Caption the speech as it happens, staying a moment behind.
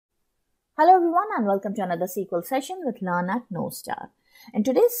Hello everyone and welcome to another SQL session with Learn at Knowstar. In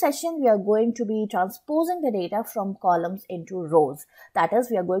today's session, we are going to be transposing the data from columns into rows. That is,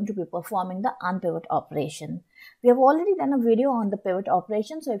 we are going to be performing the unpivot operation. We have already done a video on the pivot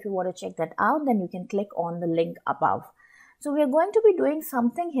operation, so if you want to check that out, then you can click on the link above. So we are going to be doing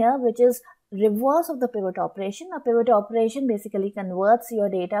something here which is reverse of the pivot operation. A pivot operation basically converts your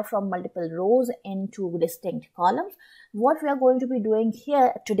data from multiple rows into distinct columns. What we are going to be doing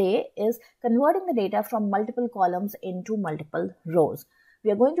here today is converting the data from multiple columns into multiple rows.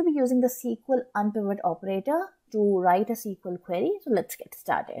 We are going to be using the SQL Unpivot operator to write a SQL query. So let's get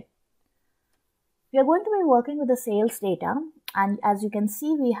started. We are going to be working with the sales data, and as you can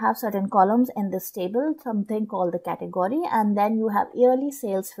see, we have certain columns in this table, something called the category, and then you have yearly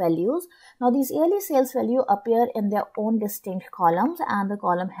sales values. Now these yearly sales values appear in their own distinct columns, and the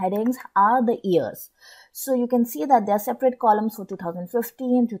column headings are the years. So you can see that there are separate columns for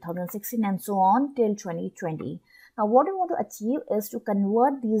 2015, 2016 and so on till 2020. Now what we want to achieve is to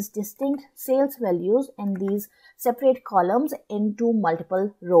convert these distinct sales values in these separate columns into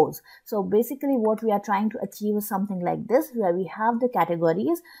multiple rows. So basically what we are trying to achieve is something like this, where we have the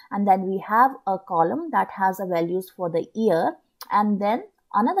categories and then we have a column that has the values for the year, and then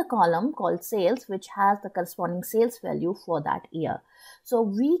another column called sales which has the corresponding sales value for that year. So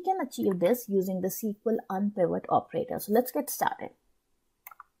we can achieve this using the SQL Unpivot operator. So let's get started.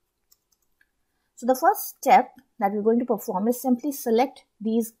 So the first step that we're going to perform is simply select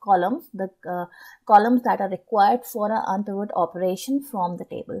these columns, the columns that are required for our unpivot operation from the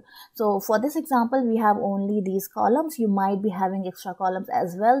table. So for this example, we have only these columns. You might be having extra columns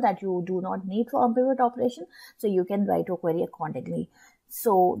as well that you do not need for unpivot operation. So you can write your query accordingly.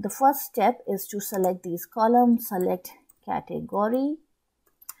 So the first step is to select these columns, select category,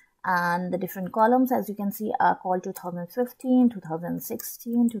 and the different columns, as you can see, are called 2015,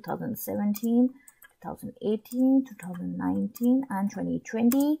 2016, 2017, 2018, 2019 and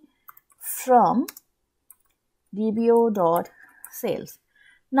 2020 from dbo.sales.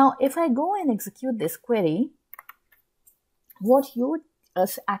 Now if I go and execute this query, what you would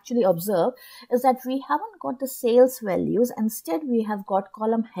actually observe is that we haven't got the sales values. Instead we have got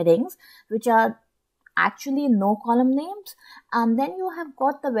column headings which are actually no column names, and then you have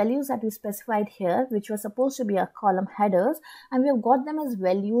got the values that we specified here which were supposed to be our column headers, and we have got them as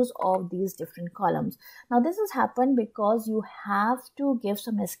values of these different columns. Now this has happened because you have to give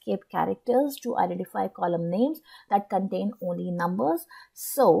some escape characters to identify column names that contain only numbers.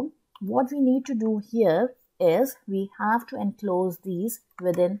 So what we need to do here is we have to enclose these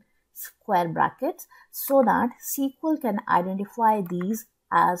within square brackets so that SQL can identify these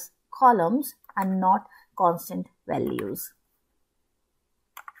as columns and not constant values.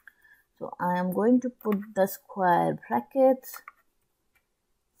 So I am going to put the square brackets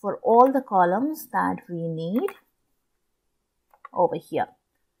for all the columns that we need over here.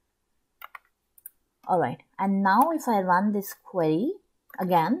 Alright, and now if I run this query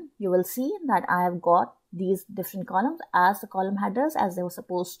again, you will see that I have got these different columns as the column headers as they were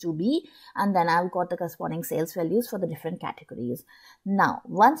supposed to be, and then I've got the corresponding sales values for the different categories. Now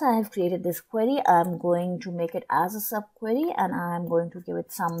once I have created this query, I'm going to make it as a sub query and I'm going to give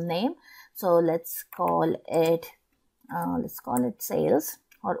it some name. So let's call it sales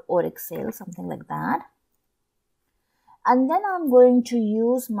or Oryx sales, something like that. And then I'm going to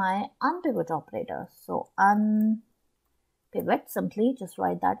use my unpivot operator. So unpivot, simply just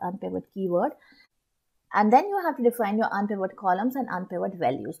write that unpivot keyword. And then you have to define your unpivot columns and unpivot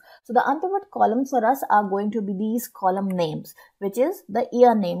values. So the unpivot columns for us are going to be these column names, which is the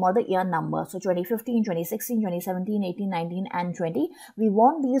year name or the year number. So 2015, 2016, 2017, 18, 19 and 20. We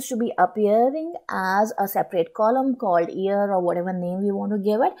want these to be appearing as a separate column called year or whatever name we want to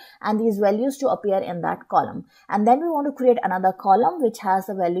give it, and these values to appear in that column. And then we want to create another column which has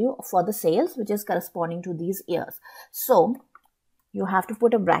the value for the sales, which is corresponding to these years. So you have to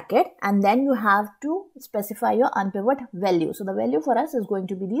put a bracket and then you have to specify your unpivot value. So the value for us is going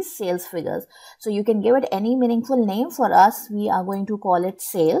to be these sales figures. So you can give it any meaningful name. For us, we are going to call it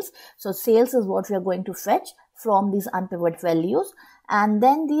sales. So sales is what we are going to fetch from these unpivot values. And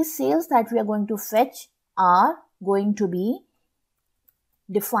then these sales that we are going to fetch are going to be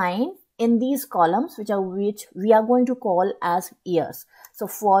defined in these columns, which we are going to call as years. So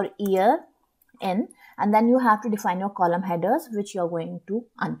for year in, and then you have to define your column headers which you are going to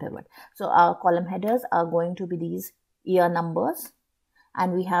unpivot. So our column headers are going to be these year numbers,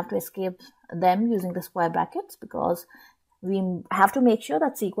 and we have to escape them using the square brackets because we have to make sure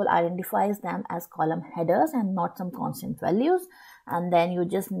that SQL identifies them as column headers and not some constant values. And then you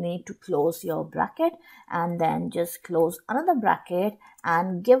just need to close your bracket and then just close another bracket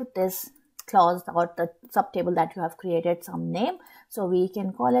and give this clause or the subtable that you have created some name. So we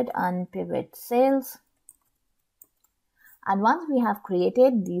can call it Unpivot Sales. And once we have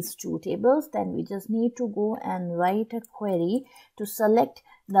created these two tables, then we just need to go and write a query to select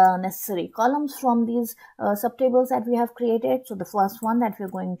the necessary columns from these subtables that we have created. So the first one that we're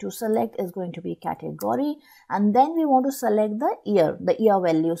going to select is going to be category, and then we want to select the year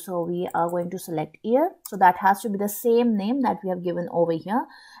value. So we are going to select year. So that has to be the same name that we have given over here.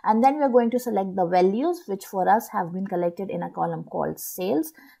 And then we're going to select the values, which for us have been collected in a column called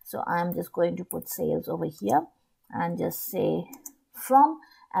sales. So I'm just going to put sales over here and just say from,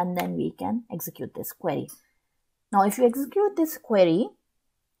 and then we can execute this query. Now, if you execute this query,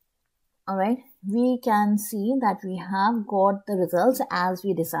 all right, we can see that we have got the results as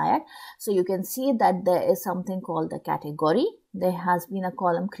we desired. So you can see that there is something called the category. There has been a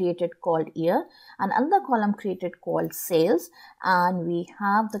column created called year, and another column created called sales, and we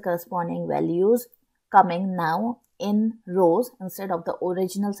have the corresponding values coming now in rows instead of the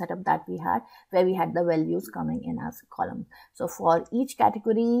original setup that we had, where we had the values coming in as columns. So for each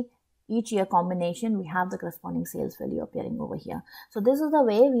category, each year combination, we have the corresponding sales value appearing over here. So this is the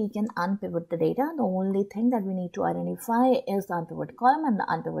way we can unpivot the data. The only thing that we need to identify is the unpivot column and the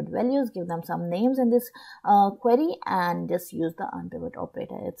unpivot values, give them some names in this query, and just use the unpivot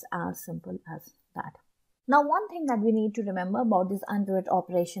operator. It's as simple as that. Now, one thing that we need to remember about this unpivot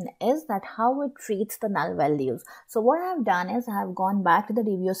operation is that how it treats the null values. So what I have done is I have gone back to the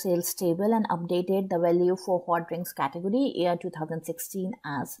review sales table and updated the value for hot drinks category year 2016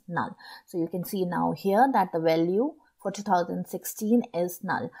 as null. So you can see now here that the value for 2016 is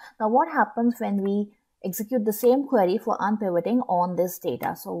null. Now, what happens when we execute the same query for unpivoting on this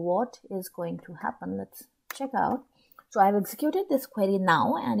data? So what is going to happen? Let's check out. So I've executed this query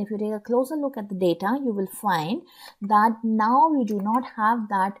now, and if you take a closer look at the data, you will find that now we do not have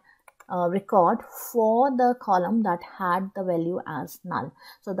that record for the column that had the value as null.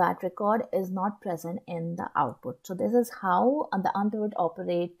 So that record is not present in the output. So this is how the unpivot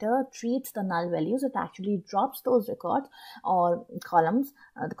operator treats the null values. It actually drops those records or columns,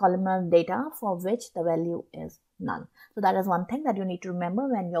 the columnar data for which the value is null. So that is one thing that you need to remember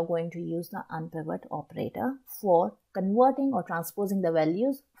when you're going to use the unpivot operator for converting or transposing the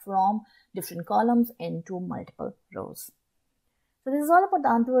values from different columns into multiple rows. So this is all about the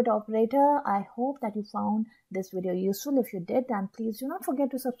unpivot operator. I hope that you found this video useful. If you did, then please do not forget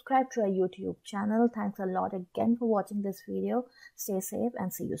to subscribe to our YouTube channel. Thanks a lot again for watching this video. Stay safe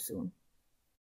and see you soon.